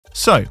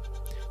So,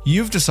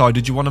 you've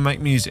decided you want to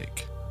make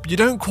music, but you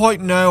don't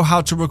quite know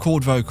how to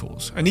record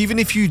vocals. And even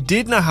if you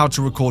did know how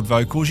to record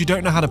vocals, you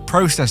don't know how to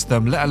process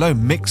them, let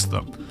alone mix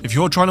them. If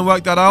you're trying to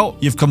work that out,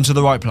 you've come to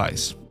the right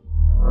place.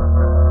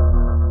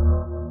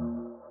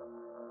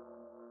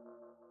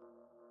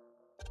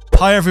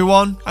 Hi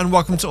everyone, and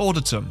welcome to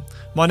Auditum.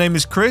 My name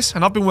is Chris,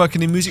 and I've been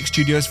working in music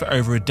studios for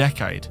over a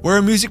decade. We're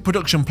a music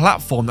production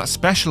platform that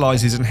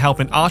specialises in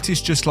helping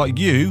artists just like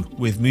you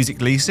with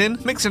music leasing,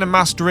 mixing and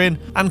mastering,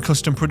 and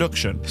custom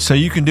production, so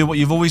you can do what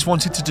you've always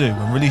wanted to do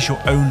and release your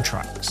own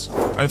tracks.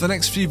 Over the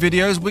next few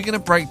videos, we're going to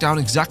break down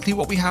exactly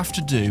what we have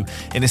to do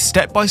in a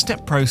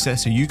step-by-step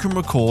process so you can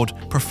record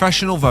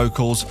professional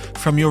vocals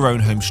from your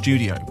own home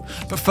studio.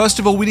 But first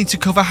of all, we need to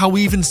cover how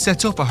we even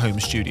set up a home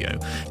studio.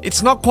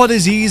 It's not quite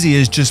as easy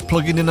as just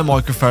plugging in a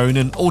microphone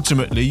and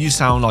ultimately you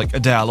sound like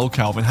Adele or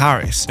Calvin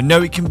Harris. I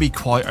know it can be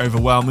quite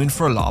overwhelming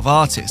for a lot of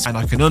artists, and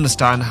I can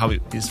understand how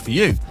it is for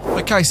you.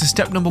 Okay, so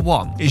step number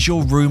one is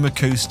your room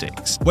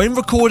acoustics. When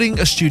recording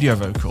a studio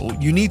vocal,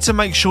 you need to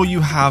make sure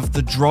you have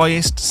the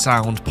driest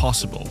sound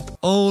possible.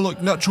 Oh,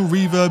 like natural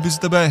reverb is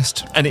the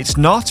best. And it's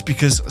not,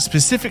 because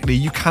specifically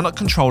you cannot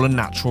control a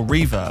natural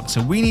reverb.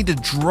 So we need a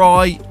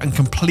dry and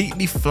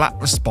completely flat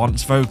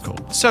response vocal.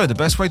 So the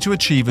best way to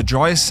achieve a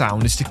drier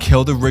sound is to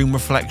kill the room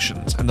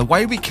reflections. And the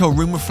way we kill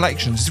room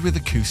reflections is with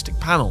acoustic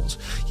panels.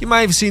 You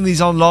may have seen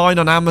these online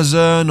on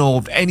Amazon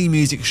or any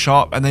music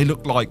shop, and they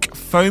look like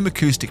foam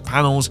acoustic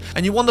panels,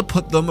 and you want to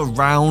put them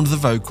around the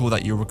vocal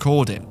that you're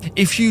recording.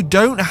 If you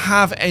don't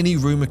have any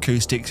room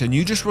acoustics and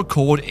you just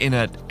record in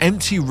an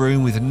empty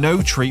room with no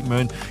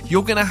treatment,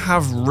 you're going to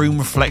have room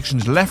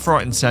reflections left,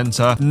 right and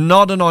center.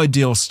 Not an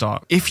ideal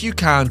start. If you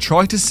can,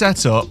 try to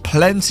set up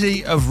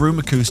plenty of room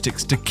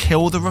acoustics to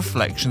kill the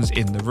reflections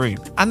in the room.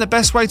 And the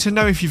best way to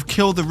know if you've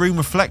killed the room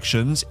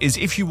reflections is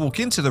if you walk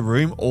into the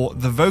room or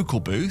the vocal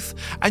booth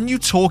and you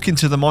talk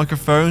into the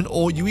microphone,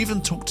 or you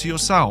even talk to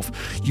yourself.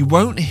 You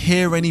won't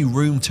hear any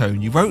room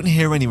tone, you won't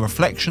hear any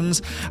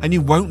reflections, and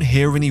you won't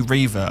hear any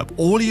reverb.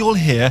 All you'll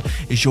hear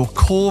is your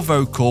core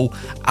vocal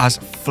as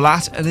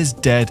flat and as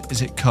dead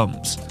as it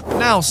comes.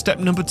 Now, step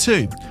number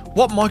two.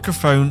 What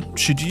microphone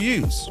should you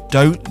use?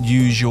 Don't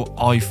use your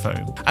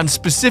iPhone, and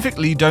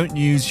specifically don't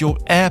use your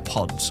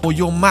AirPods or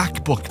your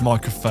MacBook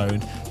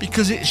microphone,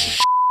 because it's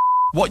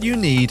What you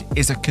need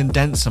is a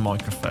condenser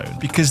microphone,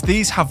 because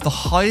these have the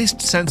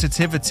highest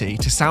sensitivity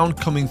to sound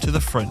coming to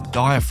the front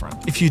diaphragm.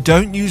 If you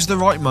don't use the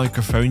right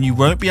microphone, you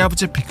won't be able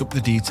to pick up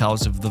the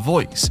details of the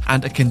voice,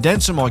 and a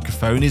condenser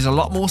microphone is a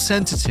lot more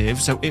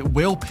sensitive, so it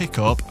will pick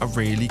up a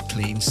really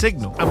clean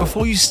signal. And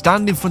before you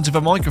stand in front of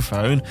a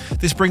microphone,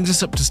 this brings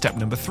us up to step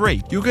number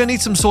three. You're going to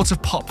need some sort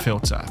of pop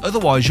filter,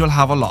 otherwise you'll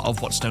have a lot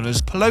of what's known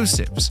as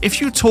plosives. If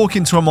you talk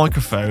into a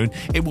microphone,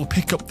 it will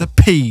pick up the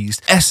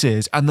P's,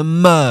 S's, and the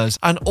M's,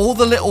 and all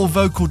the little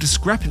vocal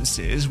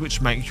discrepancies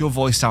which make your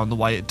voice sound the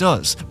way it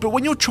does. But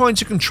when you're trying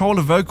to control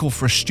a vocal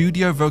for a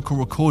studio vocal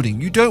recording,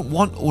 you don't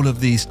want all of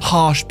these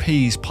harsh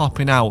P's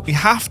popping out. We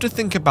have to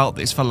think about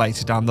this for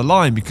later down the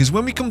line, because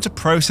when we come to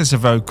process a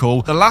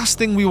vocal, the last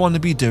thing we want to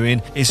be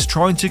doing is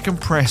trying to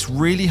compress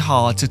really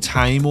hard to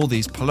tame all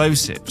these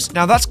plosives.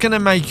 Now that's going to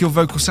make your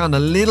vocal sound a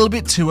little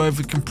bit too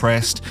over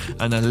compressed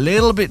and a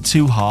little bit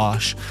too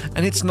harsh,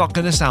 and it's not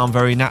going to sound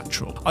very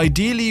natural.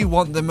 Ideally, you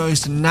want the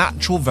most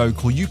natural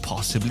vocal you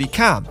possibly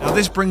can. Now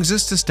this brings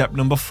us to step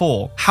number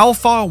four. How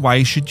far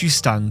away should you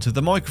stand to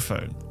the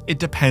microphone? It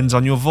depends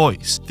on your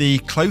voice. The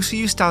closer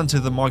you stand to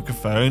the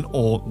microphone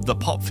or the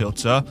pop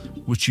filter,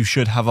 which you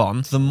should have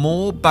on, the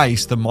more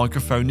bass the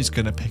microphone is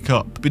going to pick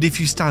up. But if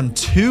you stand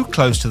too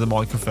close to the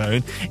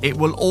microphone, it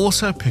will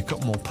also pick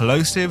up more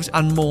plosives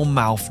and more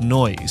mouth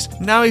noise.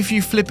 Now if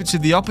you flip it to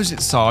the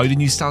opposite side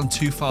and you stand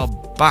too far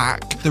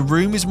back, the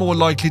room is more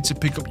likely to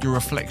pick up your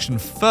reflection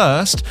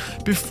first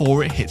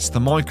before it hits the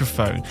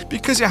microphone,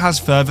 because it has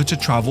further to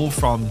travel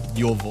from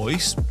your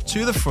voice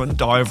to the front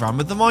diaphragm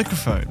of the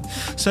microphone.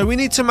 So we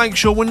need to make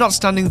sure we're not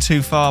standing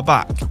too far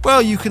back.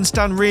 Well, you can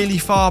stand really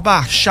far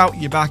back, shout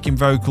your backing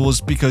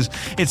vocals, because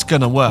it's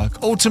gonna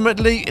work.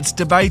 Ultimately, it's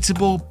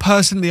debatable.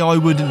 Personally, I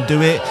wouldn't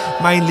do it,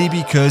 mainly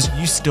because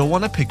you still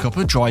want to pick up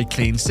a dry,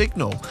 clean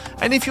signal.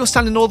 And if you're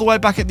standing all the way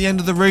back at the end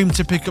of the room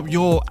to pick up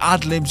your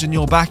ad-libs and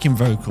your backing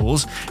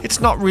vocals,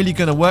 it's not really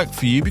going to work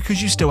for you,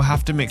 because you still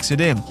have to mix it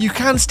in. You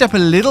can step a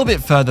little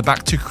bit further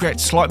back to create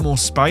slight more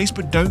space,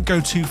 but don't go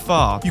too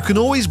far. You can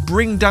always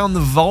bring down the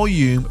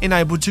volume in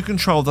able to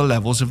control the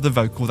levels of the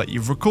vocal that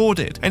you've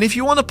recorded. And if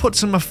you want to put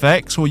some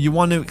effects, or you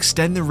want to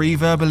extend the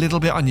reverb a little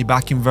bit on your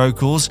backing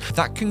vocals,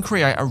 that can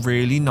create a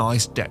really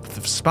nice depth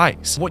of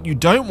space. What you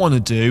don't want to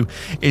do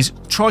is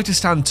try to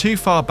stand too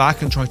far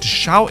back and try to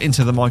shout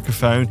into the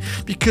microphone,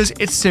 because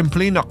it's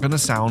simply not going to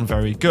sound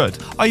very good.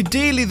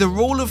 Ideally, the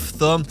rule of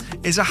thumb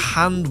is a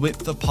hand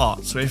width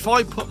apart. So if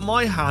I put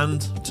my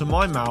hand to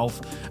my mouth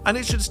and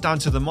it should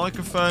stand to the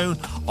microphone,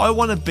 I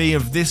want to be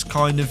of this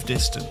kind of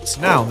distance.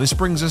 Now, this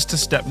brings us to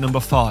step number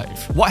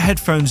 5. What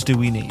headphones do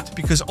we need?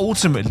 Because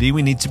ultimately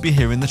we need to be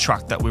hearing the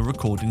track that we're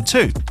recording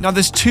to. Now,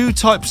 there's 2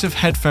 types of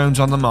headphones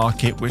on the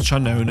market which are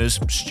known as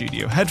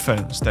studio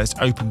headphones. There's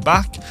open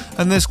back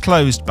and there's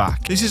closed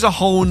back. This is a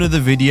whole nother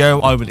video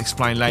I will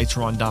explain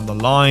later on down the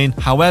line.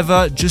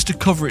 However, just to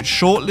cover it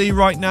shortly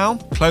right now,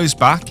 closed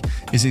back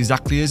is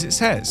exactly as it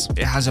says.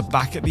 It has a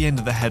back at the end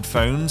of the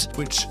headphones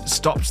which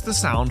stops the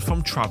sound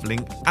from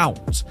traveling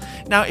out.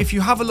 Now, if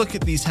you have a look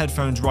at these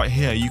headphones right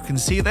here, you can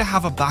see they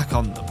have a back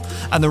on them.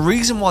 And the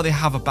reason why they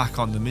have a back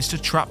on them is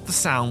to trap the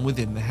sound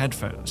within the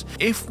headphones.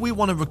 If we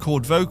want to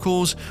record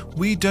vocals,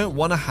 we don't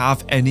want to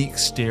have any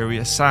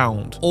exterior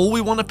sound. All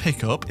we want to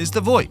pick up is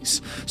the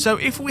voice. So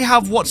if we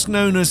have what's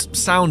known as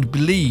sound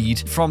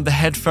bleed from the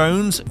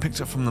headphones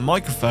picked up from the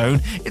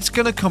microphone, it's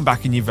going to come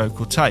back in your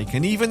vocal take.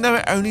 And even though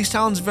it only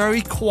sounds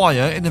very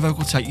quiet in the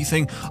vocal take, you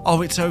think,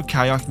 oh, it's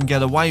okay, I can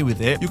get away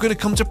with it. You're going to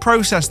come to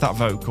process that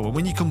vocal. And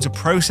when you come to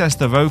process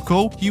the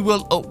vocal, you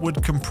will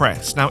upward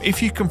compress. Now,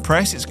 if you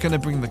compress, it's going to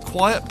bring the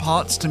quiet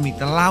parts to meet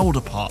the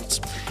louder parts,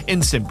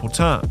 in simple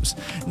terms.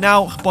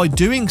 Now, by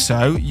doing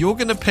so, you're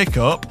going to pick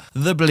up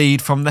the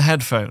bleed from the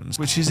headphones,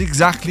 which is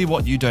exactly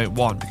what you don't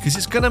want, because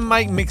it's going to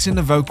make mixing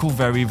the vocal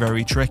very,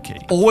 very tricky.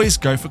 Always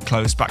go for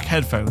closed back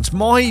headphones.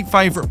 My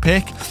favorite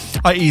pick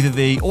are either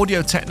the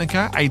Audio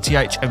Technica ATH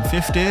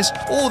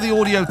M50s or the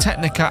Audio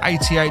Technica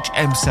ATH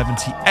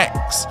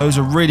M70X. Those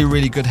are really,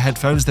 really good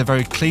headphones. They're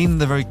very clean,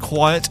 they're very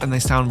quiet, and they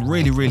sound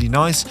really, really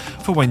nice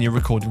for when you're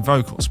recording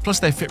vocals. Plus,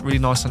 they fit really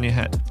nice on your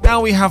head.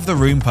 Now we have the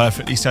room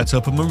perfectly set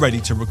up and we're ready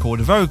to record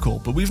a vocal,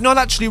 but we've not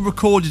actually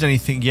recorded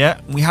anything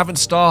yet. We haven't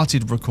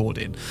started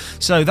recording.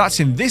 So that's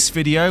in this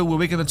video where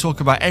we're going to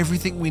talk about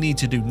everything we need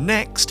to do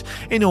next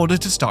in order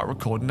to start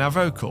recording our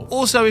vocal.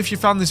 Also, if you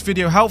found this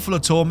video helpful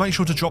at all, make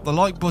sure to drop the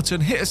like button,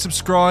 hit a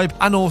subscribe,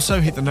 and also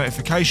hit the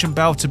notification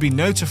bell to be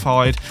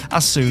notified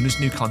as soon as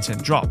new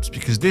content drops,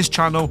 because this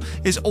channel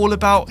is all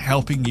about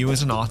helping you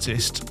as an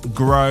artist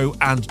grow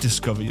and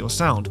discover your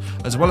sound,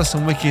 as well as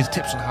some wicked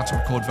tips on how to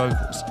record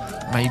vocals,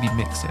 maybe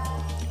mix it.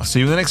 I'll see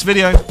you in the next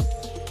video.